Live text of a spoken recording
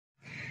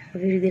A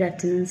very good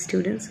afternoon,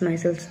 students.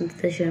 Myself,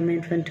 Sharma,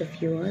 in front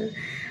of you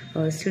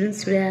all.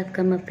 Students, today I have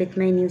come up with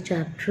my new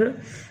chapter,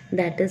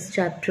 that is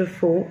chapter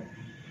 4,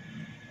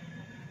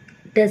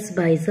 Tess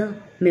Buys a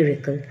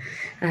Miracle.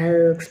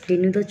 I'll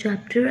explain you the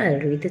chapter, I'll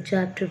read the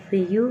chapter for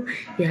you.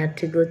 You have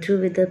to go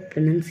through with the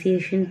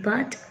pronunciation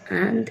part,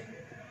 and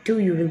 2,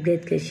 you will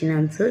get question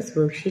answers,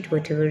 worksheet,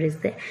 whatever is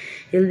there.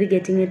 You'll be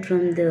getting it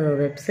from the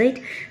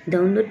website.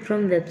 Download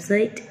from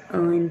website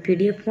in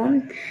PDF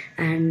form,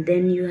 and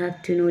then you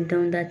have to note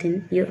down that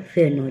in your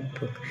fair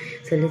notebook.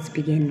 So let's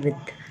begin with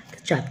the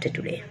chapter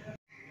today.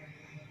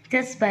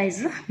 Tess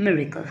Buys a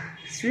Miracle.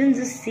 Students,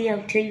 just see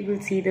out here, you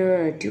will see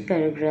the 2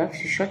 paragraphs,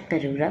 a short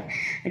paragraph.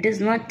 It is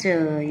not,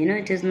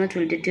 it is not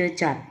related to a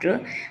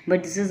chapter,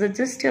 but this is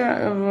just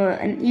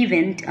an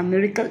event, a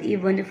miracle, a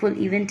wonderful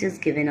event is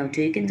given out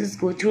here. You can just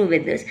go through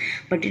with this,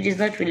 but it is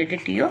not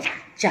related to your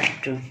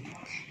chapter.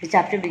 The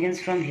chapter begins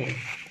from here.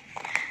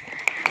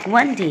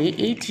 One day,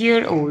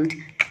 8-year-old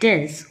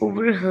Tess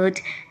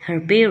overheard her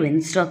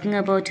parents talking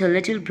about her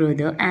little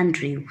brother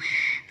Andrew.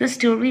 The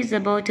story is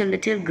about a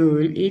little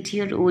girl,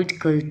 8-year-old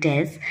girl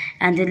Tess,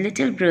 and her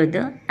little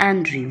brother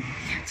Andrew.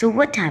 So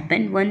what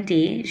happened? One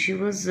day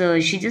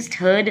she just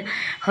heard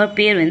her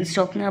parents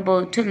talking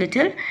about her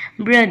little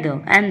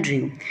brother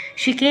Andrew.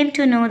 She came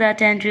to know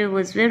that Andrew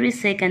was very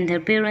sick and her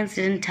parents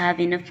didn't have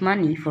enough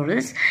money for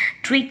his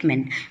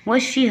treatment.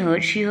 What she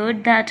heard? She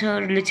heard that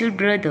her little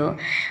brother,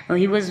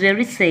 he was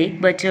very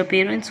sick, but her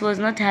parents was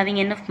not having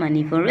enough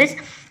money for his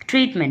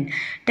treatment.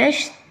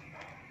 Tess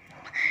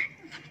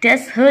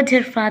heard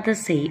her father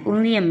say,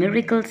 only a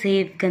miracle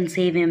can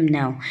save him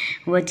now.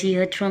 What he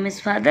heard from his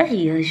father?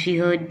 She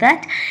heard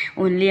that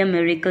only a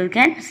miracle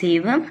can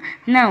save him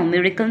now.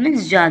 Miracle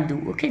means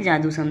jadoo. Okay,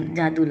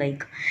 jadoo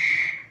like.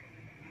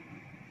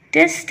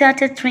 Tess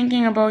started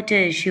thinking about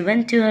it. She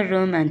went to her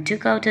room and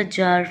took out a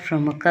jar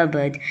from a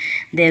cupboard.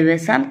 There were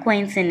some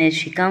coins in it.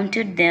 She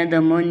counted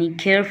the money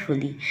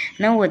carefully.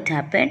 Now what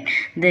happened?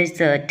 This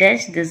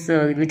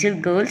little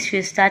girl,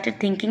 she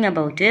started thinking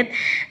about it,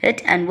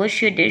 and what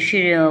she did,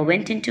 she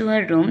went into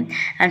her room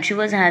and she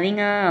was having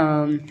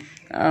a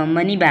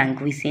money bank,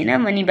 we say na,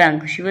 money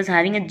bank. She was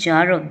having a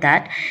jar of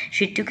that.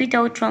 She took it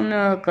out from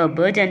her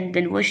cupboard, and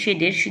then what she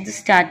did, she just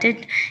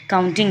started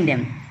counting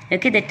them.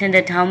 Okay,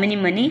 that how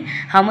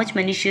much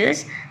money she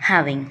is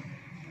having.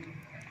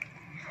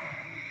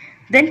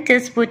 Then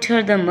Tess put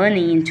the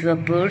money into a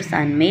purse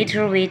and made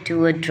her way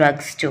to a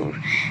drugstore.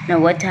 Now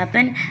what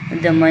happened?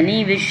 The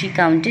money which she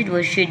counted,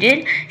 what she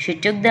did, she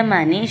took the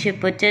money, she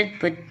put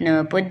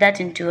that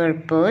into her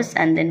purse,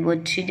 and then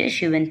what she did,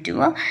 she went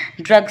to a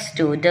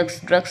drugstore.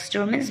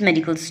 Drugstore means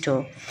medical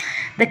store.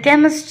 The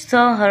chemist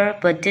saw her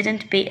but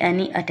didn't pay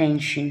any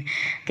attention.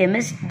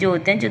 Chemist जो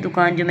होते हैं, जो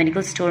दुकान, जो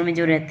medical store में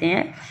जो रहते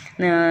हैं,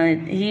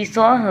 he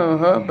saw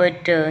her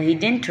but he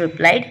didn't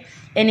reply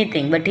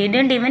anything, but he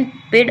didn't even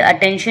paid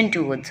attention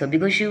towards her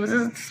because she was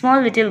a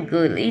small little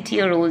girl,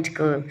 8-year-old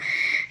girl.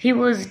 He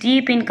was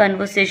deep in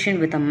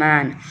conversation with a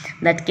man.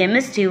 That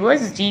chemist, he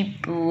was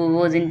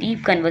in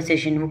deep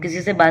conversation. वो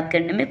किसी से बात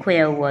करने में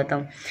खोया हुआ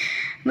था.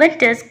 When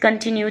Tess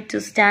continued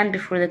to stand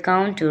before the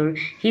counter,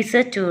 he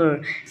said to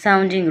her,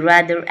 sounding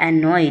rather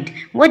annoyed,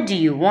 "What do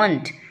you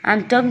want?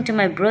 I'm talking to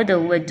my brother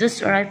who had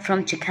just arrived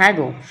from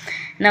Chicago."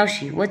 Now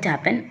what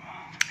happened?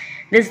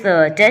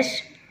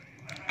 Tess,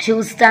 she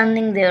was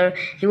standing there.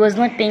 He was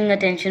not paying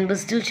attention, but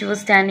still she was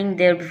standing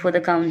there before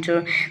the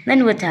counter.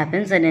 Then what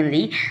happened?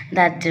 Suddenly,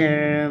 that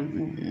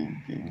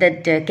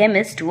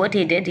chemist, what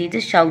he did, he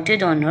just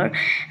shouted on her,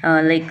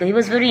 like he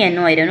was very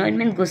annoyed. Annoyed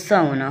means gussa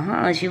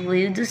hona. He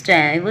was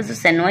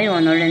just annoyed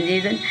on her, and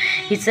then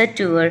he said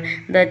to her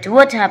that,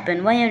 "What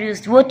happened? Why are you?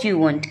 What you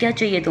want? क्या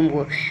चाहिए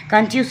तुमको?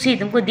 Can't you see?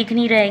 तुमको दिख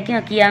नहीं रहा है क्या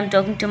कि I'm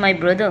talking to my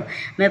brother?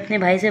 मैं अपने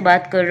भाई से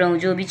बात कर रहा हूँ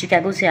जो अभी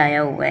चिकागो से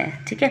आया हुआ है,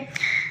 ठीक है?"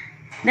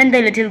 Then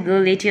the little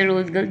girl,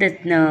 8-year-old girl,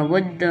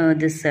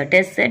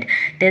 Tess said,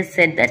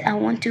 that I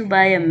want to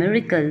buy a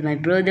miracle. My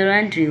brother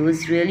Andrew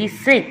is really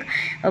sick.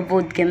 अब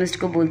वो chemist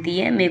को बोलती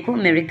है, मेरे को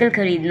miracle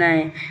खरीदना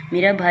है.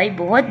 मेरा भाई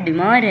बहुत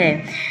बीमार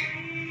है.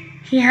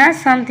 He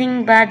has something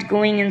bad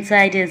going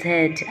inside his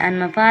head, and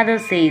my father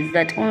says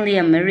that only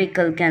a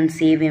miracle can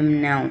save him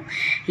now.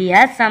 He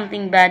has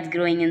something bad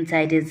growing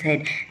inside his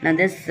head. Now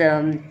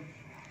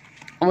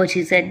what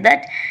she said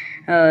that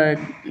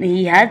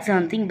he had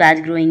something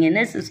bad growing in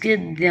us. उसके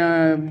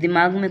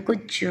दिमाग में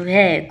कुछ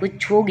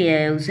हो गया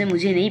है, उसे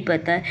मुझे नहीं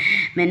पता है.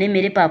 मैंने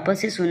मेरे पापा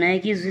से सुना है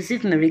कि उसे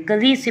सिर्फ मिरेकल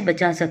ही इसे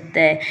बचा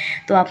सकता है.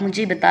 तो आप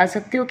मुझे बता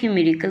सकते हो कि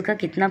मिरेकल का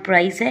कितना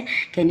प्राइस है?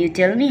 Can you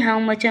tell me how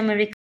much a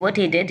miracle? What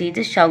he did, he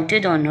just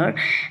shouted on her,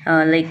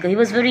 like he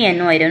was very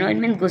annoyed. Annoyed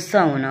means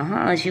gussa hona.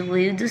 He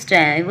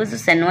was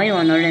just annoyed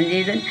on her,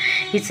 and then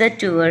he said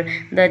to her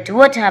that,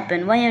 "What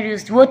happened? Why are you?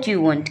 What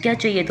you want? क्या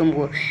चाहिए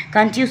तुमको?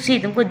 Can't you see?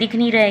 तुमको दिख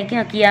नहीं रहा है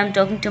क्या कि I'm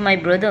talking to my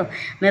brother?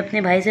 मैं अपने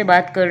भाई से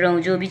बात कर रहा हूँ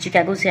जो अभी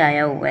चिकागो से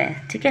आया हुआ है,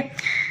 ठीक है?"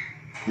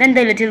 Then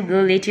the little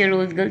girl,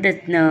 8-year-old girl,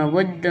 that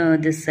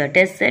this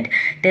Tess said.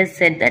 Tess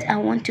said that I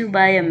want to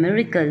buy a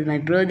miracle. My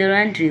brother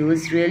Andrew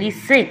was really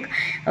sick.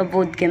 अब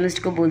वो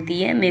केमिस्ट को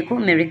बोलती है मेरे को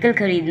मिरेकल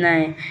खरीदना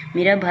है,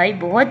 मेरा भाई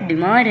बहुत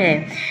बीमार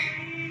है.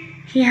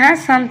 He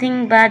has something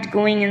bad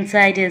going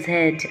inside his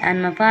head,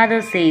 and my father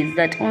says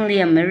that only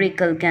a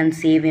miracle can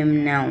save him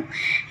now.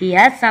 He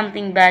has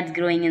something bad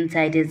growing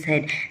inside his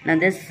head. Now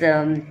this,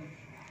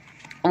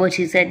 what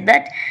she said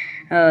that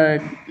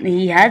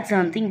he had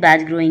something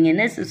bad growing in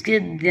his, उसके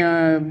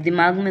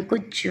दिमाग में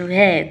कुछ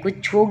है,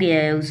 कुछ हो गया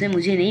है उसे,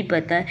 मुझे नहीं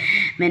पता है.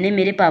 मैंने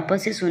मेरे पापा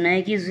से सुना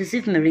है कि उसे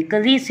सिर्फ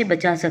मिरेकल ही इसे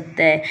बचा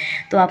सकता है.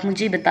 तो आप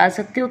मुझे बता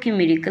सकते हो कि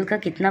मिरेकल का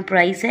कितना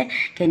प्राइस है?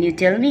 Can you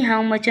tell me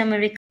how much a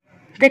miracle?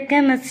 The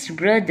chemist's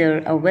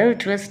brother, a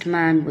well-dressed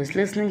man, was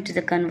listening to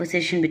the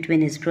conversation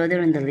between his brother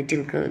and the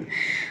little girl.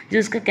 जो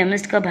उसका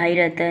केमिस्ट का भाई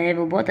रहता है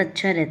वो बहुत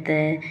अच्छा रहता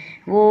है.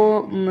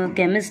 वो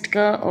केमिस्ट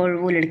का और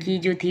वो लड़की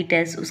जो थी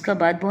टेस, उसका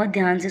बात बहुत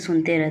ध्यान से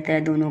सुनते रहता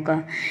है दोनों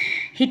का.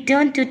 He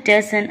turned to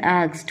Tess and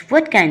asked,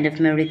 "What kind of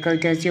miracle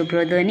does your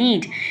brother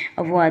need?"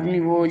 अब वो आदमी,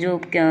 वो जो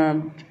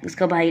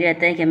उसका भाई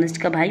रहता है,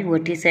 केमिस्ट का भाई,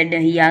 what he said,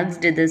 he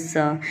asked this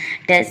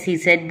Tess, he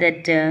said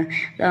that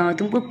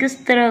तुमको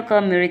किस तरह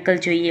का miracle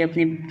चाहिए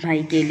अपने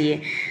भाई के लिए?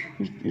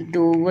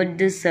 तो what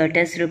this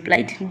Tess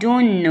replied,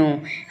 "Don't know."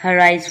 Her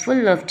eyes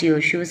full of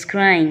tears, she was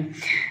crying.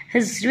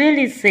 He's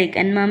really sick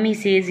and mummy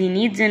says he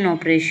needs an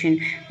operation.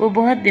 वो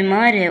बहुत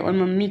बीमार है और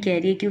मम्मी कह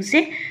रही है कि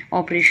उसे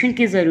ऑपरेशन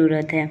की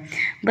ज़रूरत है.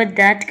 But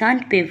dad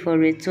can't pay for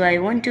it, so I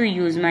want to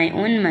use my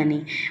own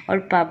money. और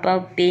पापा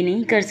पे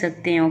नहीं कर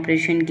सकते हैं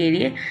ऑपरेशन के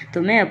लिए,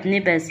 तो मैं अपने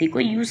पैसे को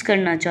यूज़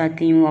करना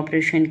चाहती हूँ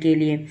ऑपरेशन के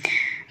लिए.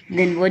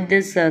 Then what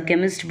this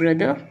chemist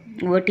brother,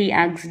 what he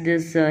asked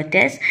this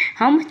Tess,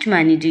 how much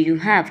money do you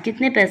have?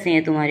 कितने पैसे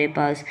हैं तुम्हारे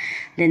पास?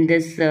 Then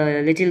this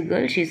little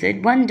girl, she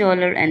said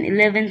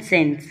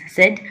 $1.11,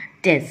 said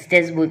Tess.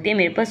 Tess बोलती है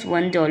मेरे पास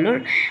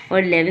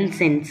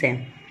 $1.11 है.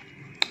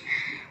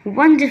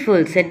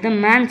 Wonderful, said the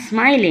man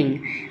smiling.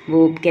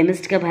 वो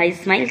केमिस्ट का भाई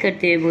स्माइल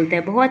करते हुए बोलता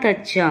है बहुत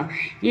अच्छा.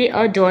 ये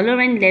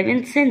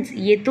 $1.11,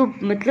 ये तो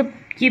मतलब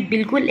ये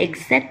बिल्कुल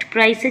एग्जैक्ट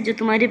प्राइस है जो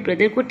तुम्हारे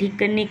ब्रदर को ठीक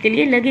करने के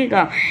लिए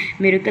लगेगा.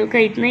 मिरेकल का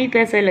इतना ही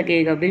पैसा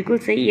लगेगा. बिल्कुल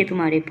सही है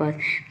तुम्हारे पास.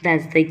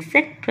 That's the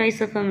exact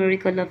price of a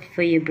miracle of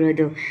for your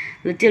brother,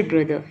 little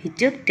brother. He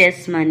took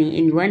taste money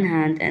in one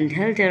hand and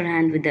held her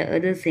hand with the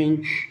other saying,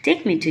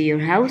 take me to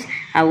your house,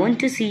 I want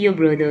to see your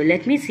brother,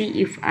 let me see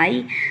if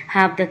I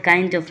have the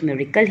kind of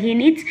miracle he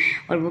needs.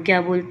 और वो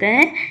क्या बोलता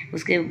है,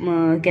 उसके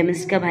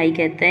chemist का भाई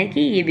कहता है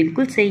कि ये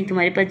बिल्कुल सही,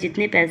 तुम्हारे पास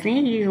जितने पैसे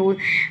हैं ये हो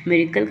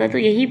मिरेकल का तो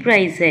यही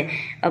प्राइस है.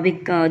 अब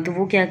एक तो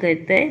वो क्या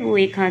करता है, वो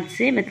एक हाथ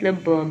से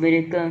मतलब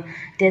मेरे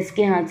टेस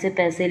के हाथ से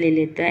पैसे ले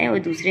लेता है और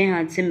दूसरे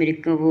हाथ से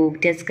वो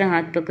टेस का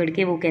हाथ पकड़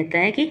के वो कहता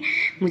है कि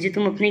मुझे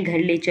तुम अपने घर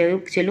ले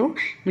चलो,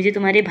 मुझे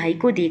तुम्हारे भाई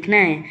को देखना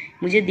है,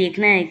 मुझे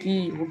देखना है कि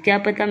वो क्या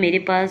पता मेरे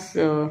पास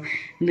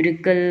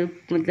मिरेकल,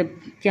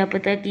 मतलब क्या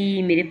पता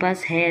कि मेरे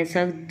पास है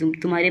ऐसा,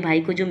 तुम्हारे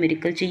भाई को जो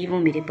मिरेकल चाहिए वो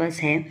मेरे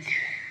पास है.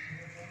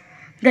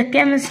 The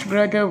chemist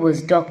brother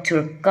was Dr.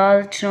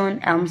 Carlton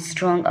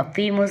Armstrong, a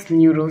famous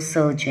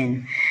neurosurgeon.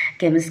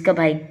 Chemist का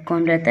भाई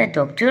कौन रहता है?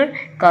 Doctor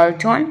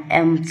Carlton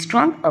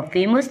Armstrong, a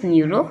famous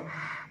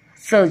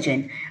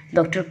neurosurgeon.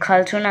 Doctor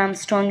Carlton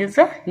Armstrong is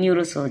a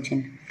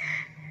neurosurgeon.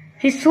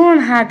 He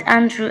soon had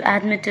Andrew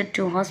admitted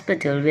to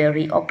hospital where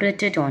he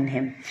operated on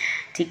him.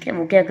 ठीक है,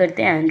 वो क्या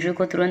करते हैं, एंड्रू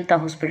को तुरंत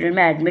हॉस्पिटल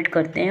में एडमिट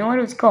करते हैं और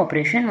उसका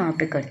ऑपरेशन वहाँ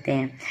पे करते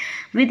हैं.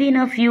 Within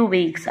a few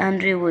weeks,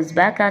 Andrew was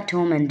back at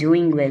home and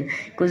doing well.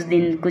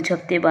 कुछ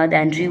हफ्ते बाद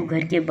एंड्रू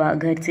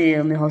घर से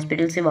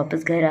हॉस्पिटल से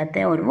वापस घर आता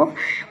है और वो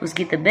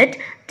उसकी तबीयत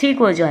ठीक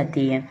हो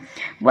जाती है.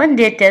 One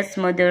day, Tess'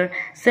 mother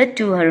said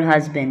to her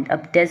husband,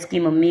 अब टेस की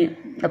मम्मी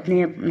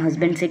अपने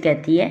हस्बैंड से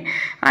कहती है,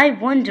 I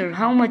wonder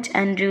how much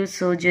Andrew's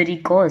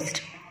surgery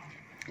cost.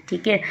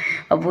 ठीक है,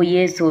 अब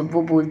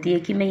वो बोलती है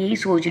कि मैं यही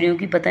सोच रही हूँ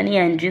कि पता नहीं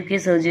एंड्रयू के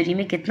सर्जरी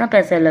में कितना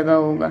पैसा लगा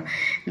होगा.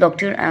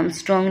 डॉक्टर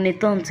आर्मस्ट्रॉन्ग ने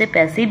तो हमसे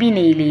पैसे भी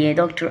नहीं लिए.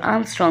 Doctor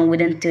Armstrong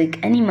wouldn't take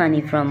any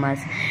money from us.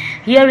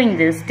 Hearing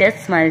this,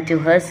 Tess smiled to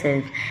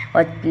herself.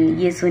 और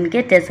ये सुन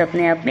के टेस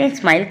अपने आप में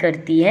स्माइल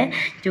करती है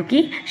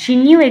क्योंकि she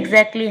knew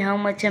exactly how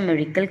much a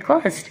miracle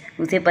cost.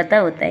 उसे पता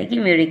होता है कि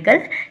मिरेकल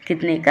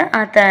कितने का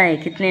आता है,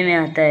 कितने में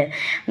आता है.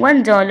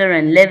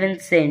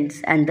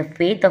 $1.11 and the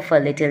faith of a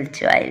little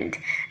child.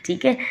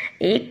 ठीक है,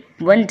 एक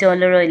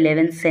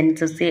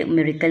 $1.11 उसे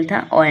मिरेकल था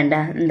और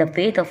the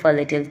faith of a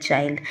little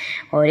child,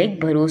 और एक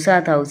भरोसा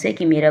था उसे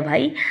कि मेरा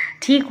भाई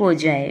ठीक हो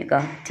जाएगा.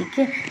 ठीक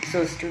है,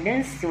 so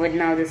students,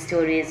 now the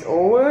story is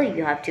over.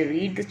 You have to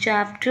read the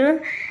chapter.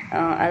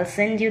 I'll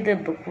send you the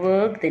book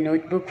work, the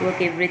notebook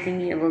work, everything,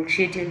 your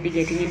worksheet you'll be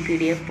getting in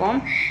PDF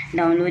form.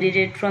 Downloaded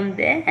it from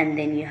there and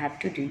then you have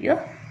to do your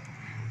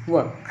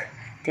work.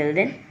 Till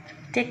then,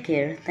 take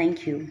care.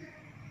 Thank you.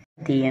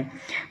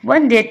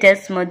 One day,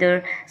 Tess'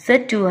 mother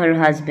said to her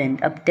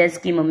husband. अब टेस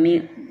की mummy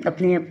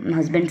अपने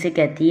husband से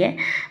कहती है,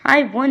 I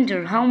wonder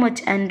how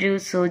much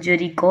Andrew's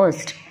surgery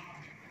cost.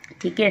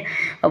 ठीक है।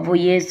 अब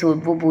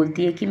वो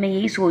बोलती है कि मैं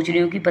यही सोच रही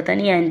हूँ कि पता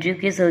नहीं एंड्रयू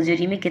के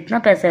सर्जरी में कितना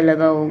पैसा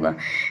लगा होगा।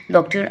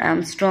 डॉक्टर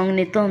आर्मस्ट्रॉन्ग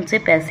ने तो हमसे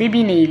पैसे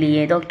भी नहीं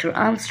लिए। Doctor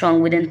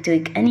Armstrong wouldn't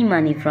take any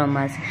money from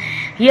us.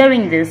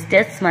 Hearing this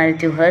taste smile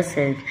to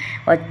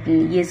herself. और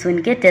ये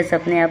सुन के टेस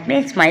अपने आप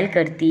में स्माइल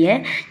करती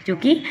है,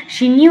 क्योंकि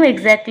she knew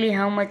exactly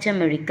how much a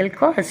miracle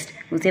cost.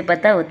 उसे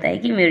पता होता है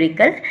कि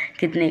मिरेकल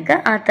कितने का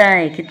आता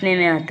है, कितने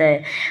में आता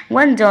है।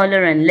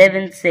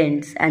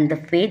 $1.11 and the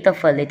faith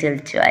of a little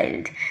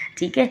child.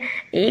 ठीक है,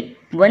 एक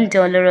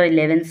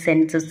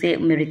 $1.11 उसे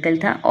मिरेकल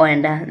था, और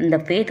and the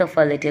faith of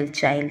a little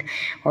child,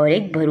 और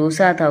एक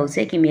भरोसा था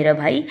उसे कि मेरा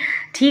भाई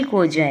ठीक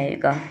हो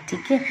जाएगा।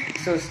 ठीक है।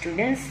 So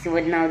students,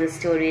 now the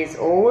story is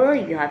over.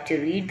 You have to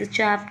read the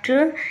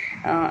chapter.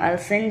 I'll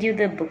send you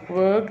the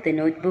bookwork, the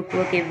notebook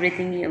work,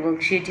 everything, your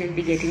worksheet you'll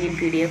be getting in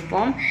PDF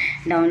form.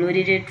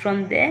 Downloaded it from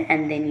there,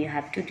 and then you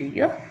have to do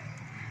your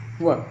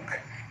work.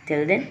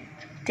 Till then,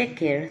 take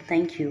care.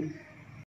 Thank you.